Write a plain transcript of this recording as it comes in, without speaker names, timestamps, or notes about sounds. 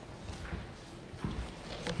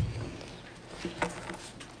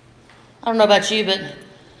I don't know about you, but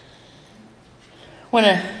when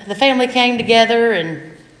the family came together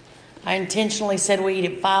and I intentionally said we eat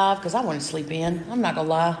at 5 because I wanted to sleep in. I'm not going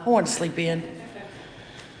to lie. I wanted to sleep in.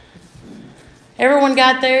 Everyone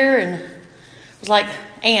got there and it was like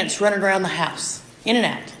ants running around the house, in and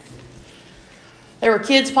out. There were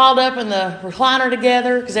kids piled up in the recliner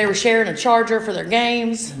together because they were sharing a charger for their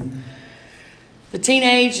games. The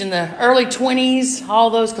teenage and the early 20s,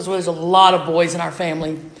 all those, because there was a lot of boys in our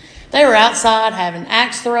family. They were outside having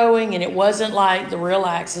axe throwing, and it wasn't like the real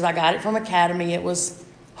axes. I got it from Academy. It was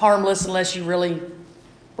harmless unless you really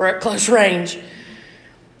were at close range.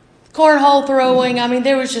 Cornhole throwing. I mean,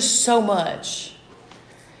 there was just so much.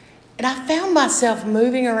 And I found myself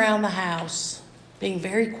moving around the house, being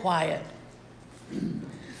very quiet,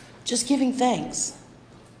 just giving thanks.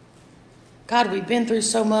 God, we've been through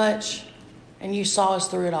so much, and you saw us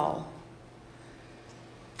through it all.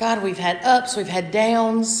 God, we've had ups, we've had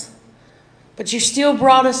downs, but you still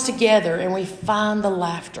brought us together, and we find the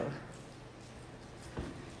laughter.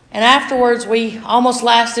 And afterwards, we almost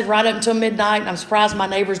lasted right up until midnight, and I'm surprised my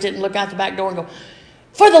neighbors didn't look out the back door and go,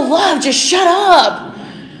 "For the love, just shut up."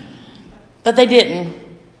 But they didn't.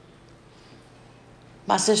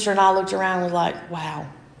 My sister and I looked around and was like, wow,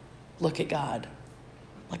 look at God.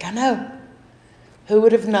 Like, I know. Who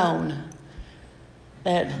would have known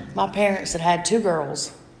that my parents that had 2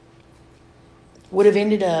 girls would have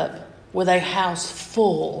ended up with a house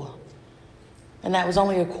full, and that was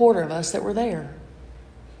only a quarter of us that were there.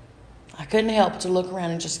 I couldn't help to look around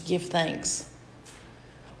and just give thanks.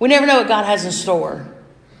 We never know what God has in store.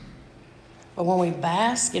 But when we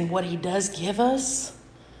bask in what he does give us,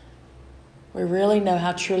 we really know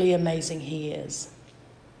how truly amazing he is.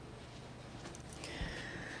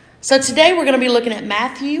 So today we're going to be looking at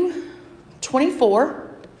Matthew 24.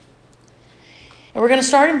 And we're going to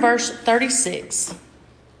start in verse 36.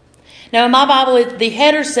 Now in my Bible, the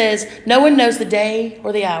header says, "No one knows the day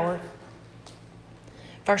or the hour."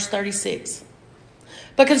 Verse 36.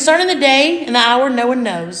 "But concerning the day and the hour, no one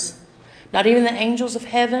knows, not even the angels of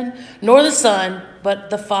heaven, nor the Son, but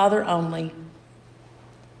the Father only.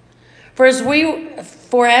 For as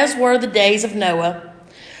were the days of Noah,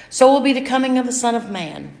 so will be the coming of the Son of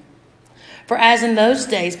Man. For as in those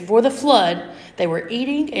days before the flood, they were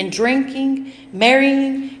eating and drinking,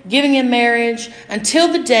 marrying, giving in marriage, until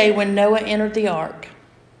the day when Noah entered the ark.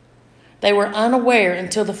 They were unaware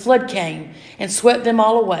until the flood came and swept them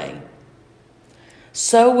all away.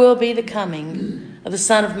 So will be the coming of the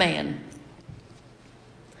Son of Man.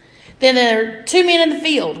 Then there are 2 men in the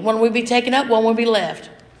field. One will be taken up, one will be left.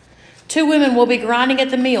 2 women will be grinding at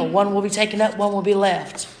the mill. One will be taken up, one will be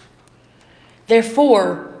left.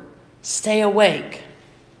 Therefore, stay awake,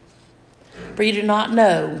 for you do not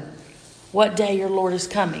know what day your Lord is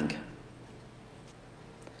coming.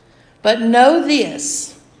 But know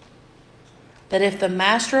this, that if the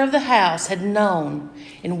master of the house had known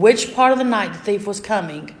in which part of the night the thief was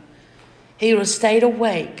coming, he would have stayed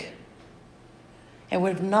awake and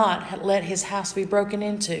would not have let his house be broken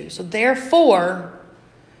into. So therefore,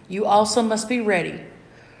 you also must be ready,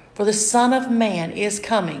 for the Son of Man is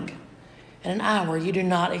coming at an hour you do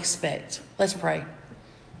not expect." Let's pray.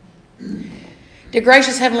 Dear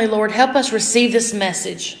gracious Heavenly Lord, help us receive this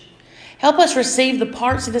message. Help us receive the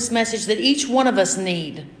parts of this message that each one of us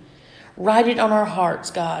need. Write it on our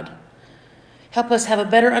hearts, God. Help us have a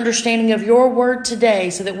better understanding of your word today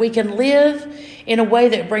so that we can live in a way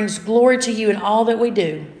that brings glory to you in all that we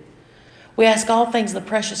do. We ask all things in the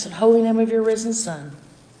precious and holy name of your risen Son.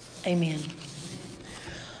 Amen.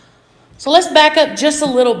 So let's back up just a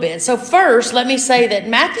little bit. So first, let me say that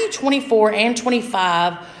Matthew 24 and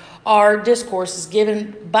 25 are discourses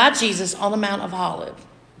given by Jesus on the Mount of Olives.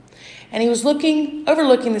 And he was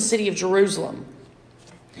overlooking the city of Jerusalem.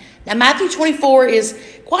 Now, Matthew 24 is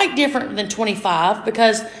quite different than 25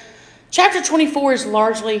 because chapter 24 is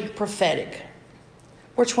largely prophetic,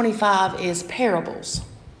 where 25 is parables.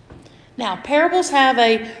 Now, parables have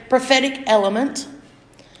a prophetic element,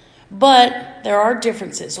 but there are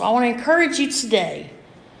differences. So I want to encourage you today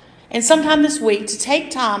and sometime this week to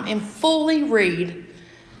take time and fully read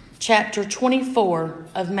chapter 24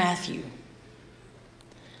 of Matthew.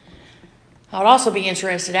 I would also be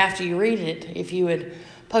interested after you read it if you would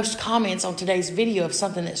post comments on today's video of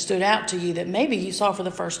something that stood out to you that maybe you saw for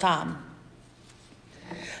the first time.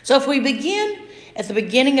 So if we begin at the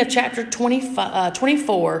beginning of chapter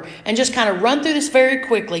 24 and just kind of run through this very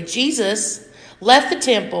quickly, Jesus left the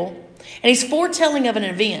temple and he's foretelling of an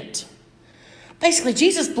event. Basically,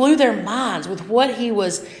 Jesus blew their minds with what he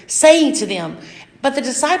was saying to them. But the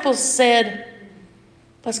disciples said,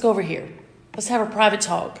 "Let's go over here. Let's have a private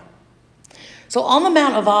talk." So on the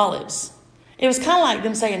Mount of Olives, it was kind of like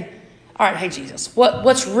them saying, all right, hey, Jesus,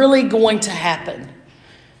 what's really going to happen? And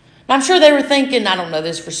I'm sure they were thinking, I don't know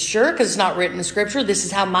this for sure because it's not written in Scripture. This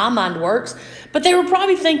is how my mind works. But they were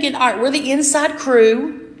probably thinking, all right, we're the inside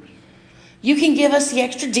crew. You can give us the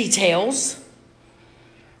extra details.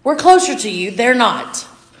 We're closer to you. They're not.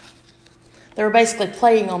 They were basically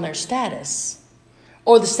playing on their status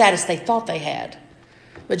or the status they thought they had.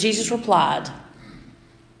 But Jesus replied,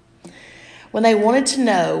 when they wanted to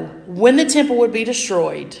know when the temple would be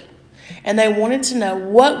destroyed, and they wanted to know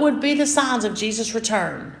what would be the signs of Jesus'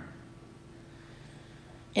 return.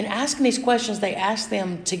 In asking these questions, they asked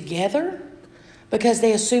them together because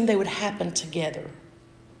they assumed they would happen together.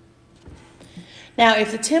 Now,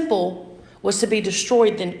 if the temple was to be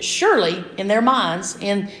destroyed, then surely, in their minds,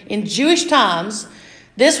 in Jewish times,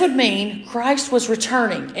 this would mean Christ was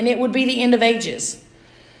returning, and it would be the end of ages.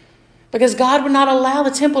 Because God would not allow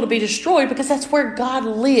the temple to be destroyed because that's where God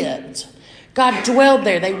lived. God dwelled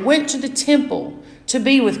there. They went to the temple to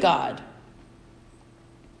be with God.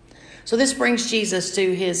 So this brings Jesus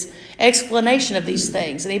to his explanation of these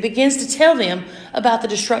things. And he begins to tell them about the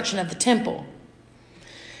destruction of the temple.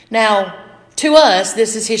 Now, to us,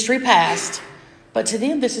 this is history past. But to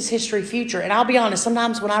them, this is history future. And I'll be honest,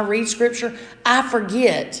 sometimes when I read Scripture, I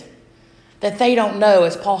forget that they don't know,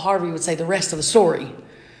 as Paul Harvey would say, the rest of the story.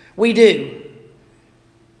 We do.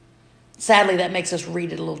 Sadly, that makes us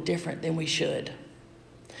read it a little different than we should.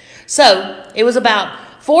 So, it was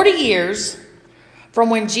about 40 years from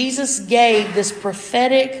when Jesus gave this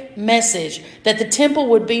prophetic message that the temple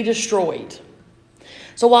would be destroyed.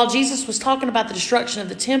 So while Jesus was talking about the destruction of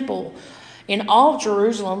the temple in all of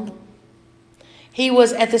Jerusalem, he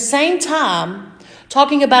was at the same time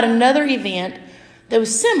talking about another event that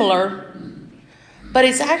was similar, but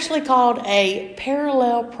it's actually called a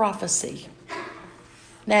parallel prophecy.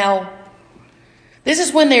 Now, this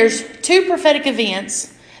is when there's two prophetic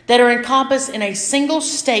events that are encompassed in a single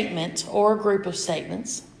statement or a group of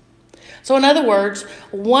statements. So in other words,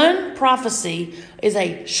 one prophecy is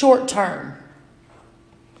a short term.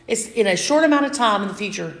 It's in a short amount of time in the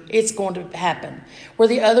future, it's going to happen. Where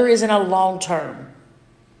the other is in a long term.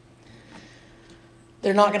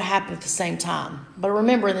 They're not going to happen at the same time. But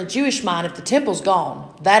remember, in the Jewish mind, if the temple's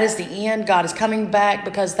gone, that is the end. God is coming back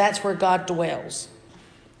because that's where God dwells.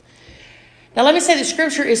 Now let me say that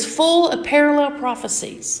Scripture is full of parallel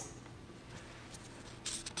prophecies.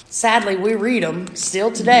 Sadly, we read them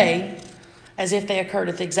still today as if they occurred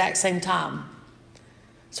at the exact same time.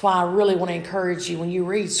 That's why I really want to encourage you, when you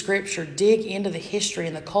read Scripture, dig into the history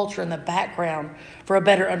and the culture and the background for a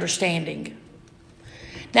better understanding.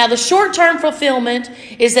 Now, the short-term fulfillment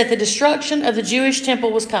is that the destruction of the Jewish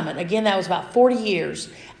temple was coming. Again, that was about 40 years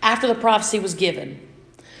after the prophecy was given.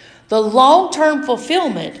 The long-term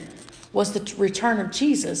fulfillment was the return of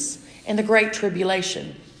Jesus and the Great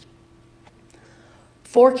Tribulation.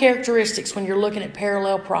 4 characteristics when you're looking at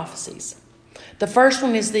parallel prophecies. The first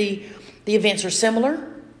one is the events are similar.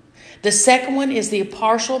 The second one is the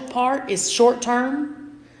partial part is short-term.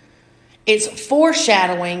 It's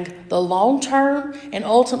foreshadowing the long term, and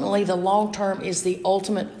ultimately the long term is the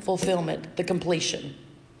ultimate fulfillment, the completion.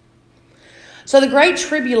 So the Great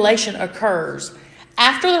Tribulation occurs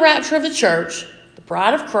after the rapture of the church, the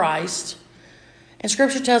bride of Christ, and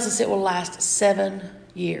Scripture tells us it will last 7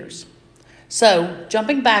 years. So,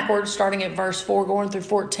 jumping backwards, starting at verse 4, going through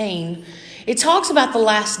 14, it talks about the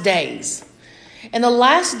last days. And the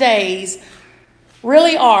last days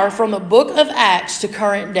really are from the book of Acts to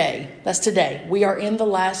current day. That's today. We are in the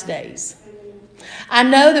last days. I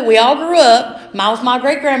know that we all grew up, mine with my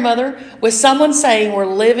great-grandmother, with someone saying we're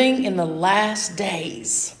living in the last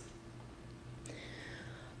days.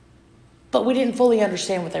 But we didn't fully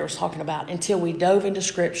understand what they were talking about until we dove into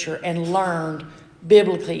Scripture and learned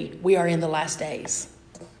biblically we are in the last days.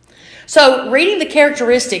 So reading the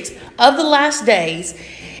characteristics of the last days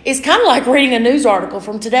is kind of like reading a news article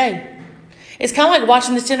from today. It's kind of like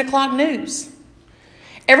watching the 10 o'clock news.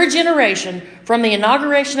 Every generation from the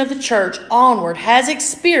inauguration of the church onward has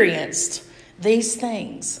experienced these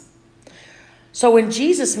things. So when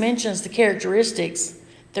Jesus mentions the characteristics,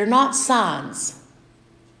 they're not signs.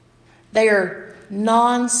 They are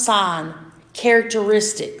non-sign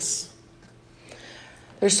characteristics.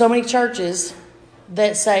 There's so many churches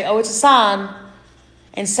that say, oh, it's a sign.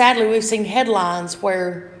 And sadly, we've seen headlines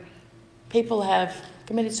where people have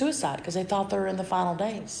committed suicide because they thought they were in the final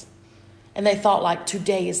days. And they thought like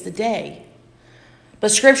today is the day.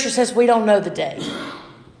 But Scripture says we don't know the day.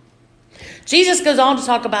 Jesus goes on to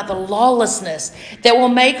talk about the lawlessness that will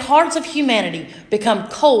make hearts of humanity become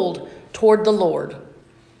cold toward the Lord.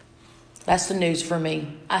 That's the news for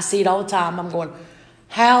me. I see it all the time. I'm going,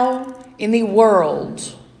 how in the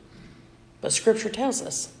world? But Scripture tells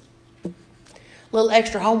us. A little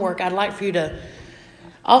extra homework. I'd like for you to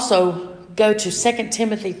also go to 2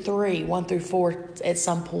 Timothy 3, 1 through 4 at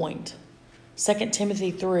some point. 2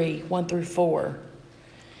 Timothy 3, 1 through 4.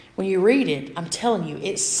 When you read it, I'm telling you,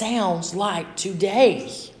 it sounds like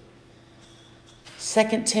today.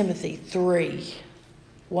 2 Timothy 3,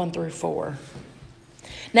 1 through 4.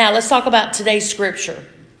 Now, let's talk about today's scripture.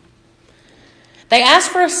 They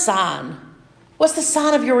ask for a sign. What's the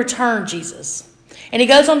sign of your return, Jesus? And he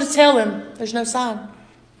goes on to tell them, there's no sign.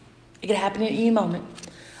 It could happen at any moment.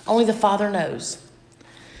 Only the Father knows.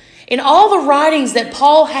 In all the writings that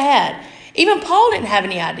Paul had, even Paul didn't have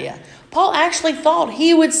any idea. Paul actually thought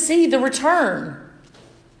he would see the return.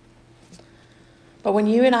 But when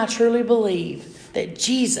you and I truly believe that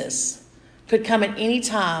Jesus could come at any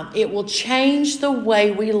time, it will change the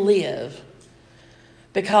way we live.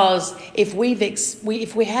 Because if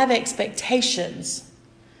we have expectations,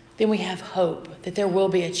 then we have hope that there will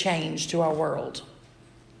be a change to our world.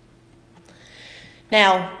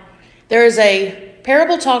 Now, there is a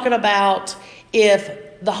parable talking about if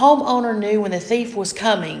the homeowner knew when the thief was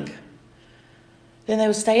coming, then they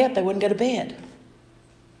would stay up. They wouldn't go to bed.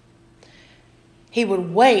 He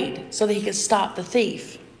would wait so that he could stop the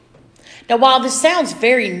thief. Now, while this sounds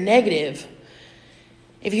very negative,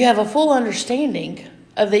 if you have a full understanding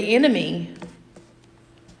of the enemy,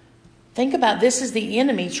 think about this as the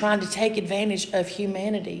enemy trying to take advantage of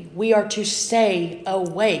humanity. We are to stay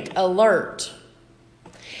awake, alert.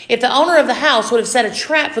 If the owner of the house would have set a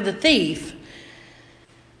trap for the thief,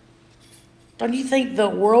 don't you think the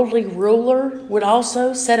worldly ruler would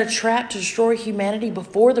also set a trap to destroy humanity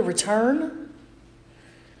before the return?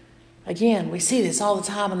 Again, we see this all the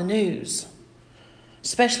time in the news,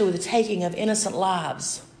 especially with the taking of innocent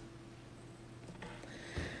lives.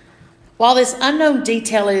 While this unknown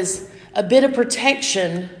detail is a bit of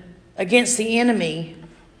protection against the enemy,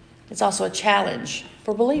 it's also a challenge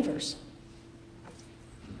for believers.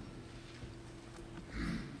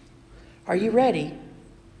 Are you ready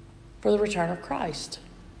for the return of Christ?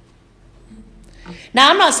 Now,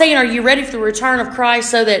 I'm not saying are you ready for the return of Christ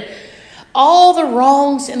so that all the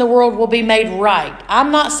wrongs in the world will be made right.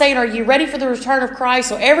 I'm not saying are you ready for the return of Christ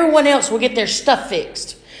so everyone else will get their stuff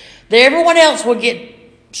fixed, that everyone else will get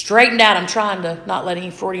straightened out. I'm trying to not let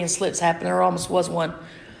any Freudian slips happen. There almost was one.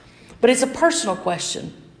 But it's a personal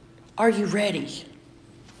question. Are you ready?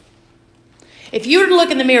 If you were to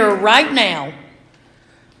look in the mirror right now,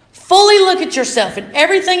 fully look at yourself and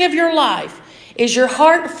everything of your life, is your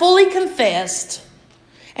heart fully confessed?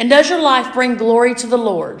 And does your life bring glory to the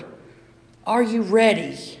Lord? Are you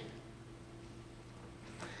ready?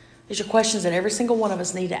 These are questions that every single one of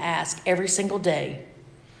us need to ask every single day,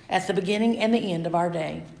 at the beginning and the end of our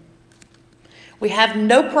day. We have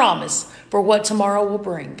no promise for what tomorrow will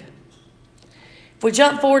bring. If we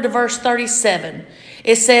jump forward to verse 37,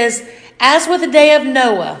 it says, as with the day of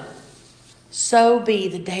Noah, so be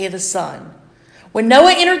the day of the Son. When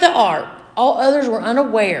Noah entered the ark, all others were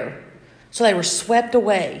unaware, so they were swept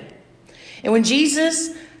away. And when Jesus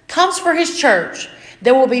comes for his church,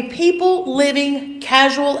 there will be people living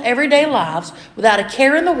casual, everyday lives without a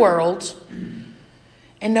care in the world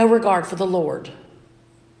and no regard for the Lord.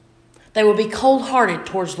 They will be cold-hearted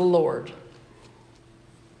towards the Lord.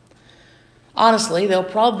 Honestly, they'll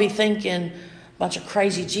probably be thinking a bunch of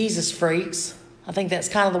crazy Jesus freaks. I think that's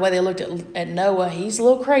kind of the way they looked at Noah. He's a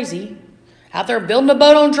little crazy. Out there building a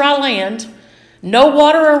boat on dry land, no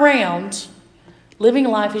water around, living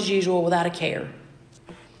life as usual without a care.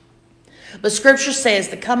 But Scripture says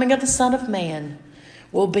the coming of the Son of Man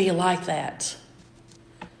will be like that.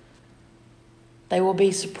 They will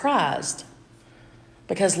be surprised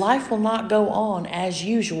because life will not go on as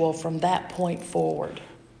usual from that point forward.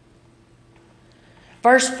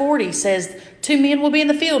 Verse 40 says, 2 men will be in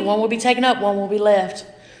the field, one will be taken up, one will be left.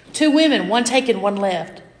 2 women, one taken, one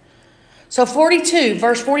left. So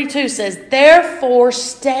verse 42 says, therefore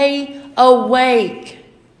stay awake.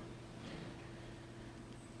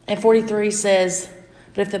 And 43 says,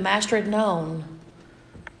 but if the master had known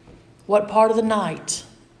what part of the night,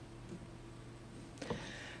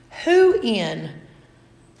 who in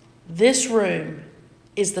this room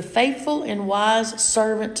is the faithful and wise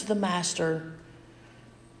servant to the master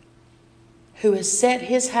who has set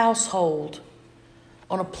his household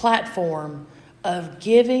on a platform of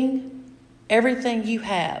giving everything you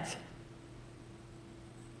have?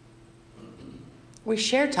 We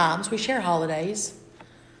share times, we share holidays,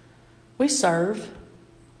 we serve.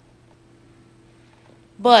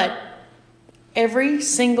 But every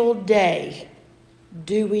single day,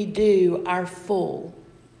 do we do our full?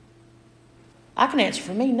 I can answer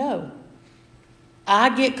for me, no.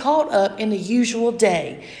 I get caught up in the usual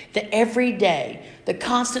day, the everyday, the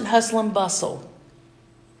constant hustle and bustle.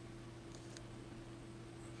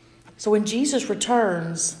 So when Jesus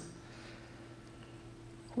returns,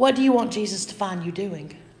 what do you want Jesus to find you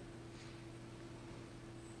doing?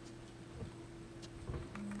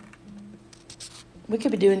 We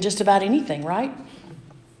could be doing just about anything, right?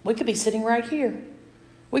 We could be sitting right here.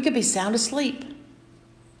 We could be sound asleep.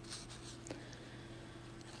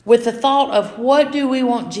 With the thought of what do we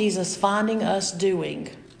want Jesus finding us doing,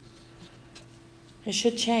 it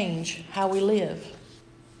should change how we live.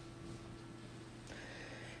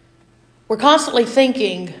 We're constantly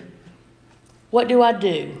thinking, what do I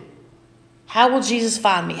do? How will Jesus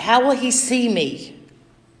find me? How will he see me?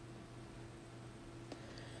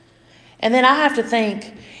 And then I have to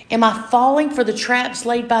think, am I falling for the traps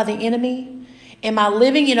laid by the enemy? Am I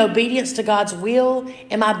living in obedience to God's will?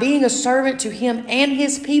 Am I being a servant to him and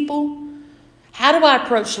his people? How do I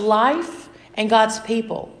approach life and God's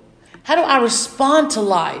people? How do I respond to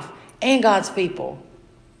life and God's people?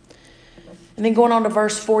 And then going on to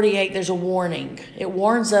verse 48, there's a warning. It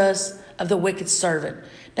warns us of the wicked servant.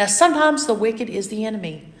 Now, sometimes the wicked is the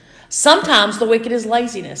enemy. Sometimes the wicked is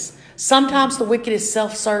laziness. Sometimes the wicked is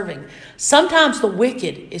self-serving. Sometimes the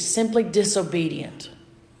wicked is simply disobedient.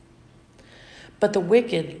 But the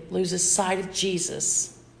wicked loses sight of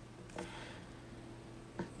Jesus,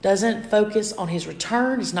 doesn't focus on his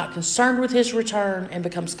return, is not concerned with his return, and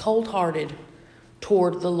becomes cold-hearted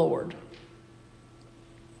toward the Lord.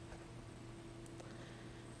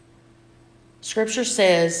 Scripture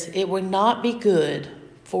says it would not be good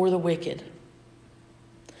for the wicked.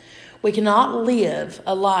 We cannot live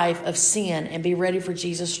a life of sin and be ready for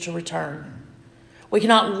Jesus to return. We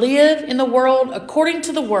cannot live in the world according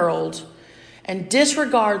to the world and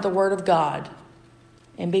disregard the word of God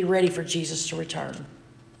and be ready for Jesus to return.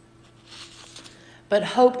 But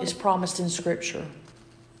hope is promised in Scripture.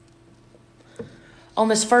 On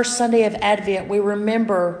this first Sunday of Advent, we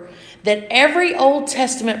remember that every Old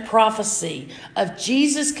Testament prophecy of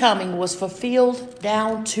Jesus coming was fulfilled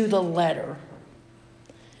down to the letter.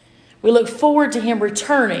 We look forward to him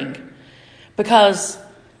returning because,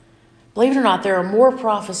 believe it or not, there are more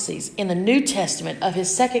prophecies in the New Testament of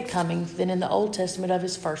his second coming than in the Old Testament of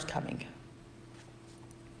his first coming.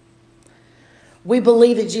 We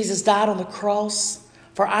believe that Jesus died on the cross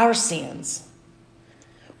for our sins.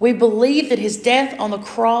 We believe that his death on the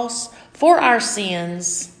cross for our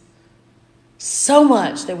sins so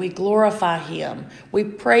much that we glorify him. We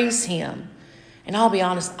praise him. And I'll be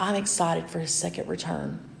honest, I'm excited for his second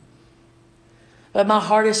return. But my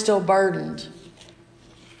heart is still burdened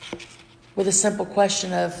with a simple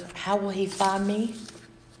question of, how will he find me?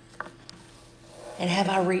 And have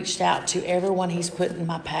I reached out to everyone he's put in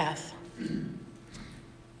my path?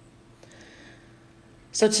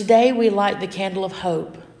 So today we light the candle of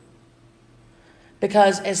hope,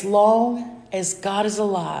 because as long as God is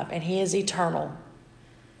alive and he is eternal,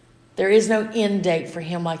 there is no end date for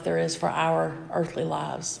him like there is for our earthly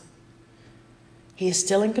lives. He is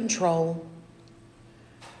still in control.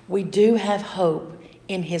 We do have hope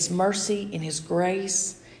in his mercy, in his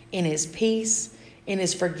grace, in his peace, in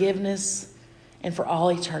his forgiveness, and for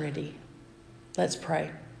all eternity. Let's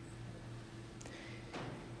pray.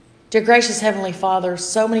 Dear gracious Heavenly Father,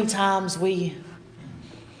 so many times let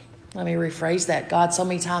me rephrase that, God, so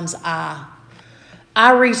many times I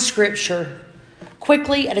read Scripture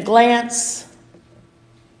quickly at a glance,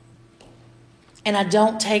 and I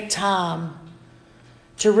don't take time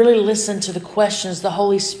to really listen to the questions the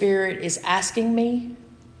Holy Spirit is asking me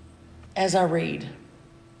as I read.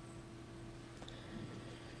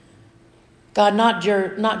 God, not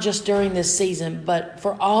just during this season, but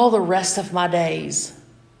for all the rest of my days,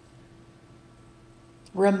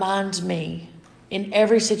 remind me in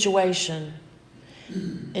every situation,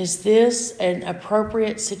 is this an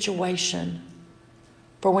appropriate situation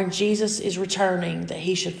for when Jesus is returning that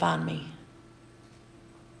he should find me?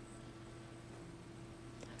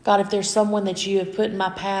 God, if there's someone that you have put in my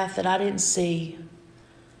path that I didn't see,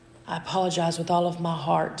 I apologize with all of my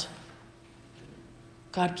heart.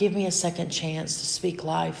 God, give me a second chance to speak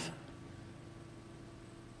life.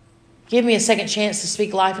 Give me a second chance to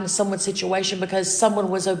speak life into someone's situation because someone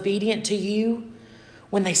was obedient to you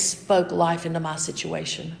when they spoke life into my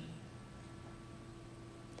situation.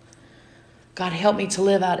 God, help me to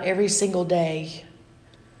live out every single day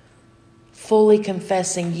fully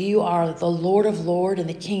confessing you are the Lord of Lords and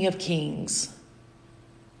the King of Kings.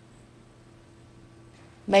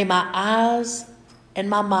 May my eyes and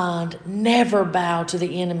my mind never bow to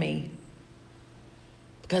the enemy.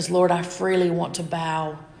 Because, Lord, I freely want to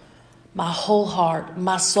bow my whole heart,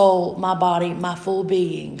 my soul, my body, my full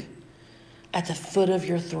being at the foot of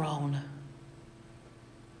your throne.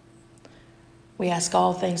 We ask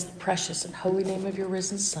all things in the precious and holy name of your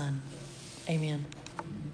risen Son. Amen.